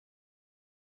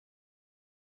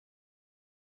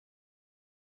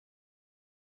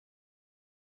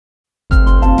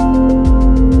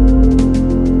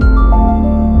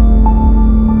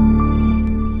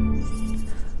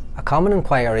common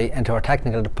inquiry into our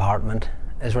technical department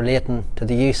is relating to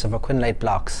the use of quinlite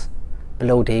blocks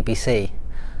below DBC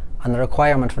and the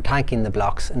requirement for tanking the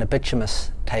blocks in a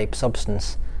bitumus type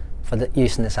substance for the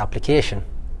use in this application.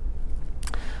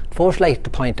 I'd first like to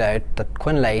point out that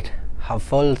quinlite have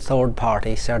full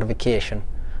third-party certification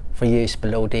for use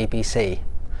below DBC,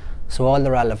 so all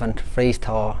the relevant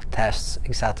freeze-thaw tests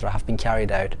etc. have been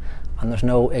carried out and there's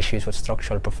no issues with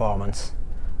structural performance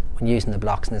when using the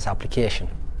blocks in this application.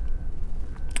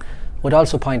 Would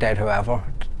also point out, however,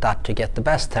 that to get the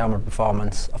best thermal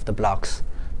performance of the blocks,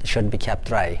 they should be kept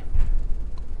dry.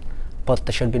 But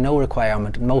there should be no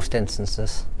requirement in most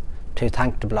instances to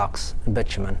tank the blocks in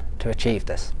bitumen to achieve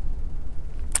this.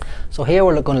 So here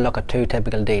we're going to look at two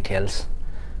typical details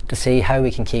to see how we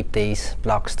can keep these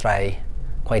blocks dry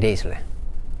quite easily.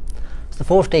 So the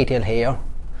first detail here,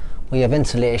 we have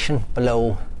insulation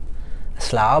below a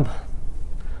slab.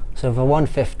 So we have a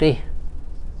 150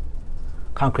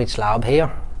 concrete slab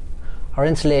here. Our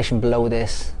insulation below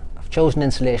this, I've chosen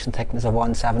insulation thickness of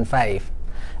 175.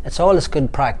 It's always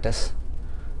good practice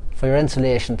for your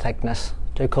insulation thickness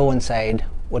to coincide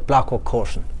with blockwork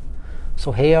coursing.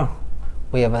 So here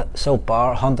we have a soap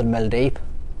bar 100mm deep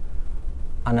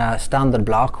and a standard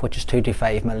block which is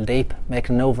 225mm deep,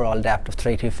 making an overall depth of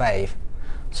 325.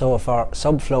 So if our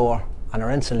subfloor and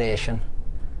our insulation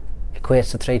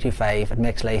equates to 325, it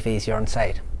makes life easier on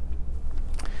site.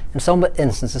 In some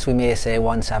instances we may say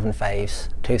 175's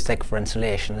too thick for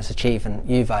insulation, is achieving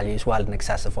U values well in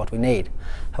excess of what we need.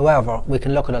 However, we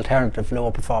can look at alternative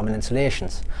lower performing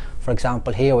insulations. For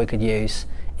example, here we could use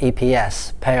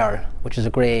EPS, Pearl, which is a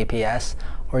grey EPS,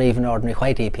 or even ordinary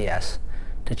white EPS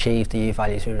to achieve the U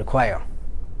values we require.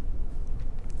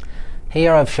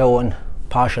 Here I've shown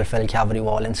partial fill cavity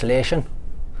wall insulation.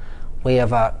 We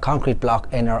have a concrete block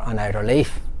inner and outer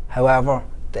leaf. However,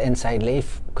 the inside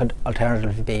leaf could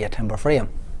alternatively be a timber frame.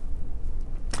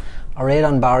 Our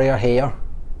radon barrier here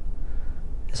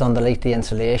is underneath the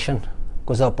insulation,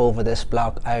 goes up over this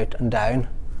block, out and down.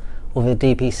 With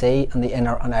the DPC and the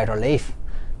inner and outer leaf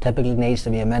typically needs to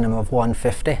be a minimum of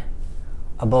 150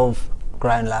 above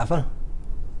ground level,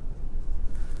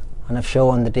 and I've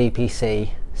shown the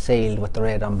DPC sealed with the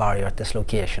radon barrier at this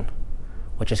location,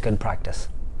 which is good practice.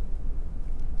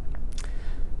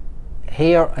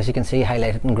 Here, as you can see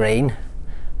highlighted in green,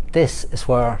 this is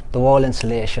where the wall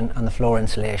insulation and the floor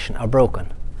insulation are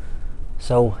broken.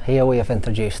 So here we have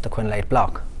introduced the quinlite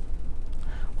block.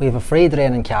 We have a free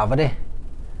draining cavity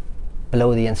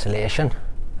below the insulation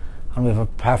and we have a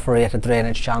perforated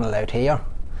drainage channel out here.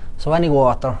 So any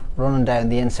water running down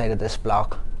the inside of this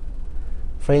block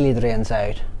freely drains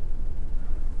out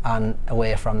and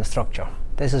away from the structure.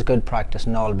 This is good practice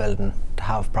in all building to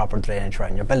have proper drainage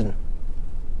around your building.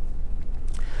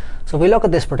 So if we look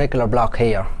at this particular block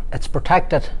here, it's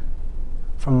protected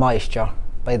from moisture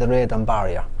by the radon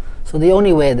barrier. So the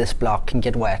only way this block can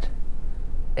get wet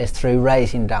is through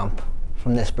rising damp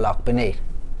from this block beneath.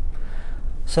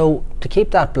 So to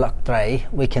keep that block dry,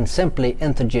 we can simply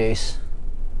introduce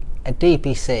a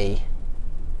DPC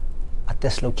at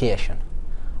this location,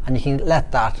 and you can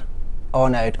let that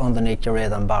on out underneath your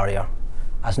radon barrier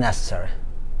as necessary.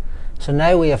 So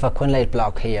now we have a quinlite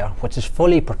block here which is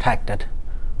fully protected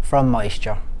from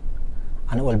moisture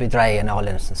and it will be dry in all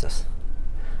instances.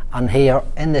 And here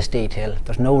in this detail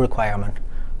there's no requirement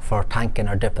for tanking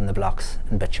or dipping the blocks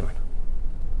in bitumen.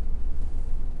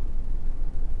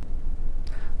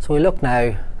 So we look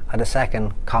now at a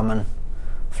second common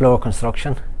floor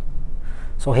construction.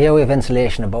 So here we have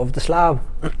insulation above the slab.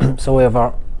 So we have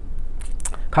our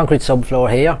concrete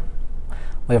subfloor here,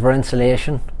 we have our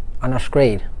insulation and our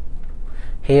screed.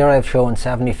 Here I've shown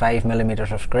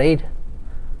 75mm of screed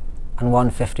and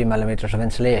 150mm of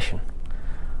insulation,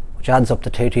 which adds up to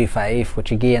 225,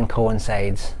 which again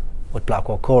coincides with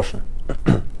blockwork coursing.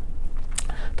 The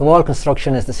wall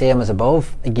construction is the same as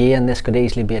above. Again, this could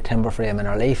easily be a timber frame in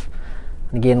our leaf,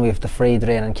 and again we have the free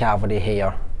draining cavity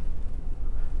here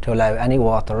to allow any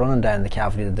water running down the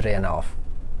cavity to drain off.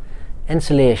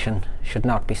 Insulation should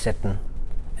not be sitting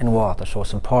in water, so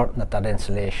it's important that that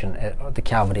insulation, the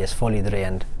cavity, is fully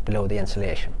drained below the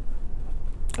insulation.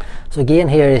 So again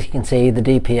here you can see the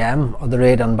DPM or the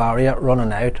radon barrier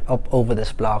running out up over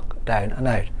this block, down and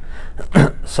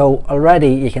out. So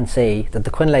already you can see that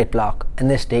the quinlite block in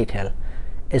this detail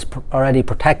is already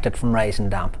protected from rising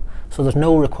damp, so there's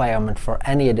no requirement for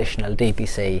any additional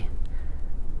DPC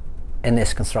in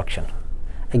this construction.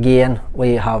 Again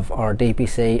we have our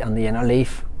DPC and the inner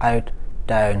leaf out,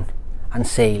 down and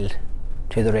sealed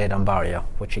to the radon barrier,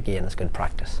 which again is good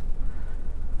practice.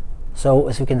 So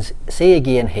as we can see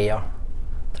again here,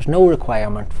 there's no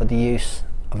requirement for the use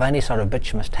of any sort of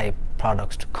bituminous type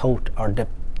products to coat or dip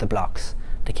the blocks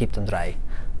to keep them dry.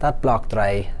 That block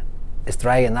is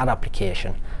dry in that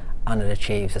application, and it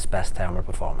achieves its best thermal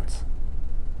performance.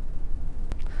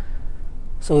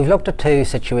 So we've looked at two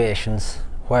situations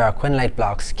where our quinlite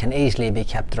blocks can easily be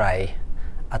kept dry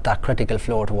at that critical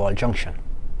floor to wall junction.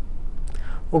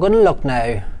 We're going to look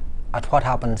now at what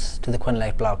happens to the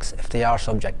quinlite blocks if they are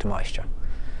subject to moisture.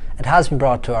 It has been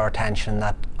brought to our attention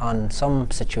that on some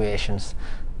situations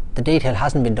the detail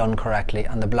hasn't been done correctly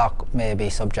and the block may be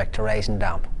subject to rise and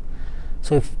damp.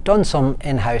 So we've done some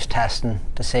in-house testing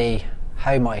to see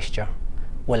how moisture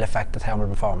will affect the thermal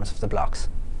performance of the blocks.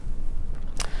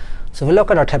 So if we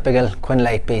look at our typical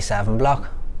quinlite B7 block,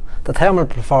 the thermal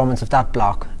performance of that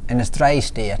block in its dry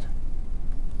state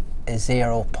is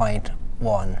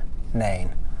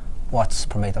 0.19 watts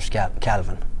per meter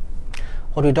Kelvin.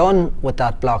 What we've done with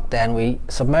that block then, we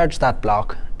submerged that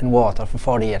block in water for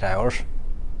 48 hours,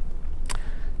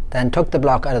 then took the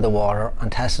block out of the water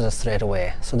and tested it straight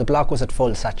away. So the block was at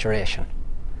full saturation,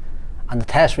 and the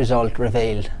test result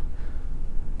revealed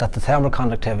that the thermal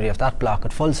conductivity of that block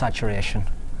at full saturation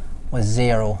was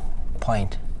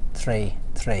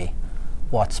 0.33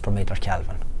 watts per meter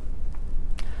Kelvin.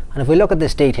 And if we look at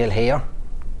this detail here,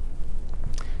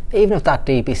 even if that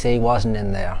DPC wasn't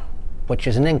in there, which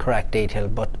is an incorrect detail,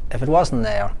 but if it wasn't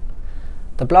there,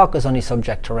 the block is only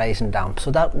subject to rise and damp,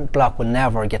 so that block will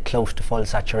never get close to full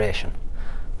saturation.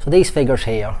 So these figures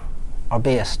here are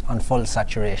based on full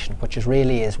saturation, which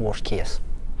really is worst case.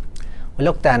 We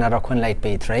look then at our quinlite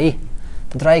B3.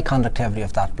 The dry conductivity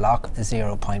of that block is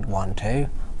 0.12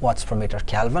 watts per meter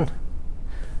Kelvin.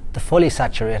 The fully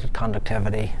saturated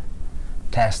conductivity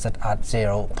tested at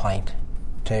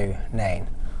 0.29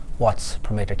 watts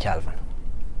per meter Kelvin.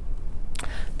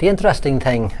 The interesting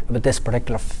thing about this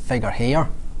particular figure here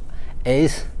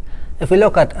is, if we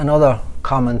look at another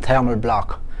common thermal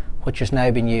block which has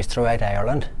now been used throughout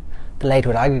Ireland, the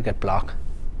lightweight aggregate block,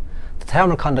 the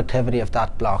thermal conductivity of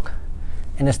that block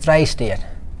in its dry state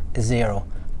is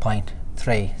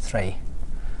 0.33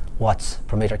 watts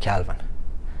per meter Kelvin.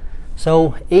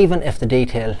 So even if the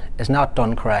detail is not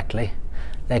done correctly,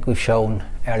 like we've shown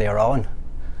earlier on,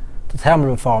 the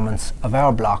thermal performance of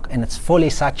our block in its fully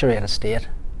saturated state,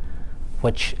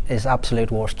 which is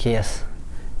absolute worst case,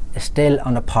 is still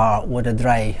on a par with a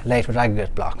dry lightweight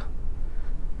aggregate block.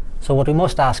 So what we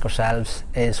must ask ourselves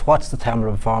is, what's the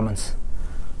thermal performance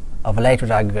of a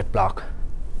lightweight aggregate block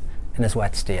in its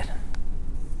wet state?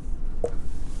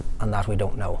 And that we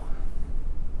don't know.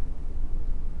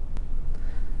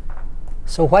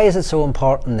 So why is it so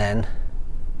important then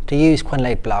to use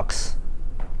quinlite blocks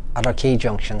at our key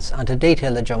junctions and to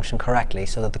detail the junction correctly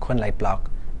so that the quinlite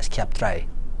block is kept dry?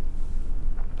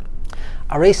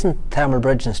 A recent thermal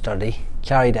bridging study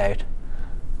carried out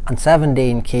on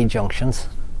 17 key junctions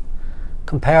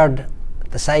compared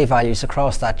the psi values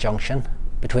across that junction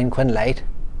between quinlite,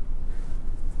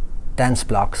 dense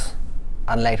blocks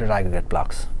and lightweight aggregate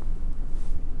blocks.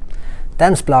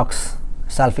 Dense blocks,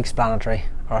 self-explanatory,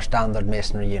 are standard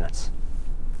masonry units.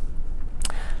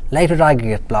 Lightweight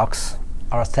aggregate blocks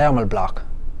are a thermal block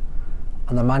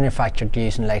and they're manufactured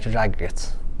using lightweight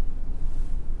aggregates.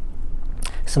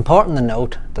 It's important to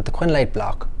note that the quinlite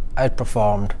block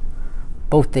outperformed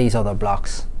both these other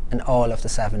blocks in all of the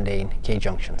 17 key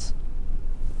junctions.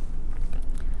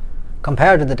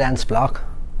 Compared to the dense block,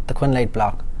 the quinlite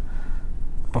block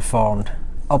performed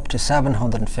up to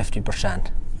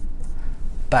 750%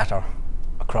 better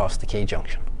across the key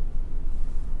junction.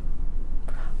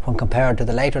 When compared to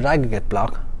the lightweight aggregate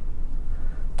block,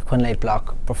 the quinlite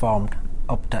block performed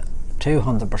up to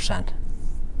 200%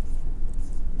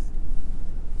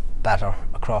 better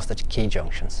across the key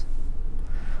junctions.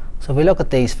 So if we look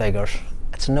at these figures,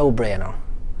 it's a no-brainer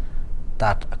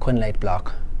that a quinlite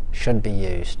block should be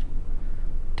used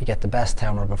to get the best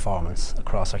thermal performance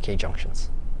across our key junctions.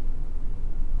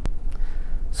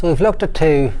 So we've looked at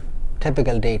two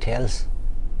typical details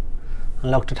and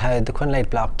looked at how the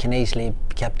quinlite block can easily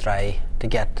be kept dry to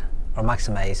get or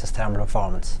maximise its thermal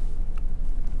performance.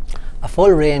 A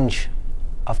full range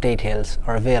of details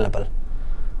are available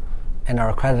in our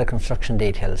accredited construction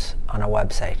details on our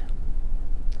website.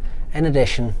 In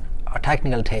addition, our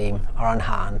technical team are on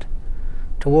hand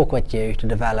to work with you to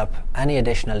develop any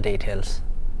additional details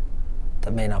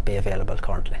that may not be available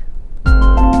currently.